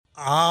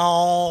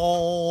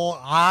Oh,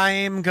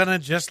 I'm going to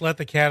just let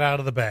the cat out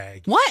of the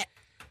bag. What?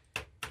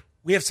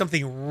 We have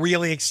something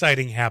really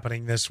exciting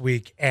happening this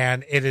week,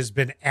 and it has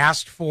been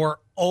asked for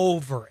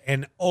over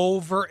and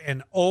over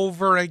and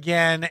over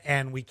again,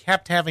 and we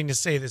kept having to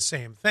say the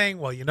same thing.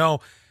 Well, you know,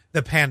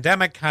 the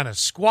pandemic kind of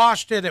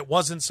squashed it. It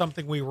wasn't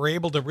something we were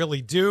able to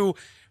really do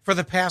for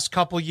the past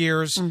couple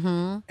years.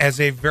 As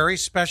a very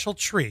special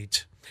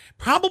treat.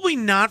 Probably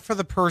not for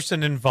the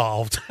person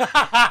involved.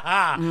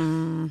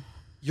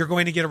 You're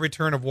going to get a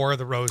return of War of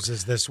the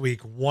Roses this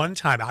week one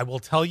time. I will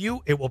tell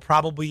you, it will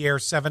probably air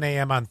 7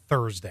 a.m. on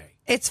Thursday.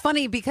 It's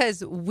funny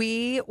because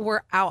we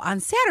were out on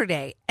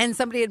Saturday and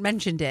somebody had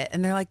mentioned it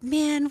and they're like,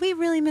 man, we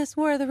really miss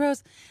War of the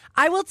Rose.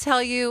 I will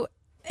tell you,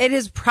 it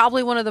is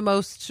probably one of the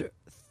most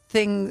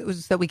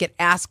things that we get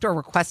asked or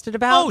requested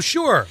about. Oh,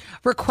 sure.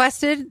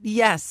 Requested,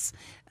 yes.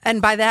 And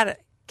by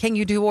that, can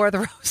you do War of the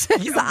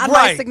Roses on my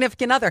right.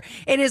 significant other?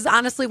 It is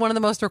honestly one of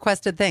the most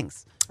requested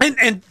things.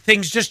 And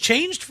things just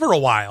changed for a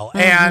while.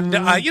 And,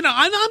 you know,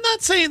 I'm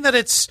not saying that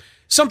it's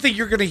something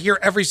you're going to hear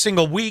every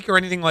single week or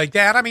anything like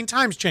that. I mean,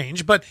 times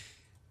change, but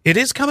it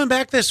is coming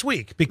back this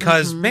week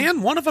because,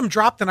 man, one of them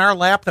dropped in our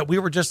lap that we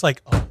were just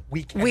like, oh,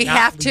 we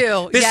have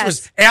to. This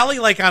was Allie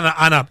like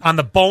on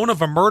the bone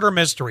of a murder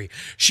mystery.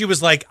 She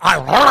was like,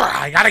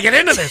 I got to get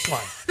into this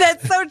one.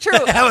 That's so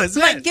true. That was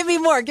it. Give me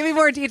more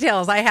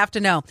details. I have to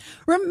know.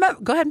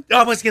 Go ahead.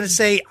 I was going to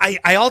say,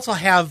 I also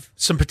have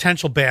some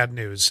potential bad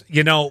news.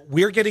 You know,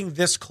 we're getting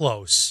this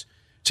close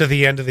to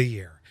the end of the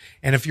year.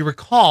 And if you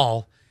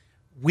recall,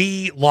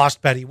 we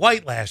lost Betty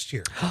White last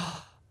year.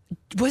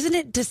 Wasn't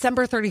it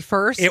December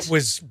 31st? It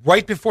was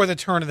right before the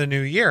turn of the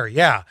new year,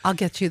 yeah. I'll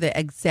get you the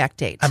exact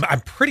date.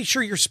 I'm pretty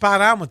sure you're spot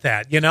on with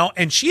that, you know?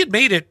 And she had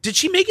made it. Did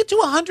she make it to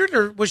 100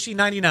 or was she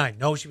 99?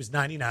 No, she was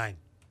 99.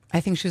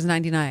 I think she was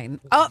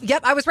 99. Oh,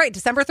 yep, I was right.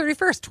 December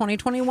 31st,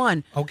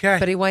 2021. Okay.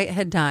 Betty White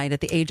had died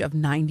at the age of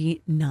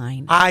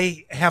 99.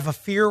 I have a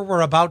fear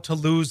we're about to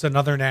lose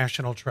another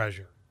national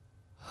treasure.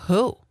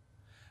 Who?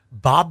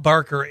 Bob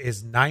Barker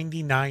is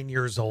 99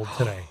 years old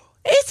today.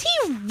 Is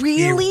he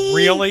really? He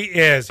really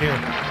is. Here.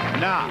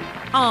 Now,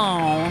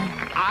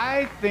 Oh.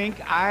 I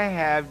think I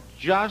have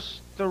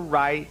just the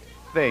right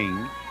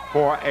thing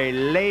for a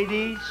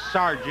lady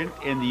sergeant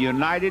in the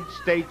United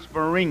States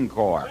Marine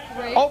Corps.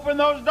 Right. Open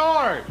those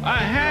doors. A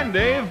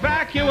handy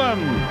vacuum.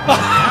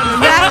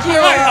 Vacuum.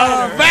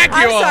 A vacuum.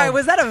 I'm sorry,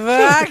 was that a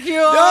vacuum?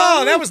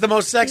 No, that was the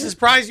most sexist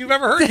prize you've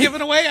ever heard given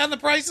away on The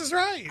Price is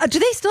Right. Do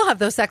they still have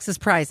those sexist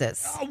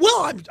prizes?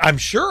 Well, I'm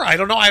sure. I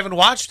don't know. I haven't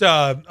watched.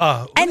 And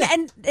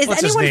is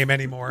what's his anyone, name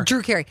anymore?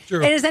 Drew Carey.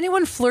 Drew. And is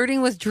anyone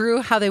flirting with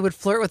Drew how they would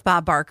flirt with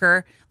Bob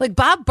Barker? Like,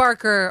 Bob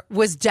Barker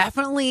was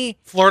definitely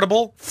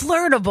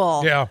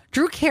flirtable. Yeah.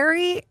 Drew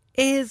Carey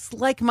is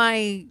like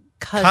my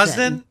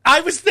cousin. I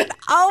was.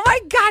 Oh my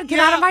God! Get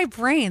out of my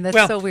brain.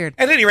 That's so weird.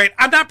 At any rate,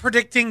 I'm not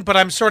predicting, but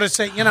I'm sort of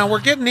saying, you know, we're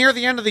getting near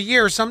the end of the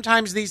year.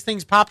 Sometimes these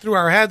things pop through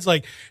our heads,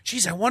 like,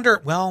 geez, I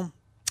wonder. Well,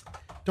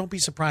 don't be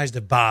surprised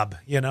if Bob,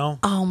 you know.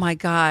 Oh my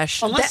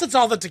gosh! Unless it's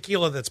all the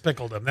tequila that's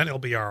pickled him, then he'll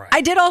be all right. I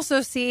did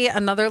also see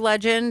another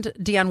legend.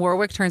 Dionne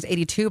Warwick turns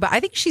 82, but I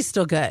think she's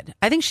still good.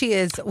 I think she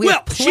is.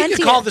 She can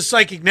call the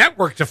Psychic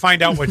Network to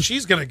find out when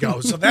she's going to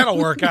go, so that'll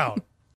work out.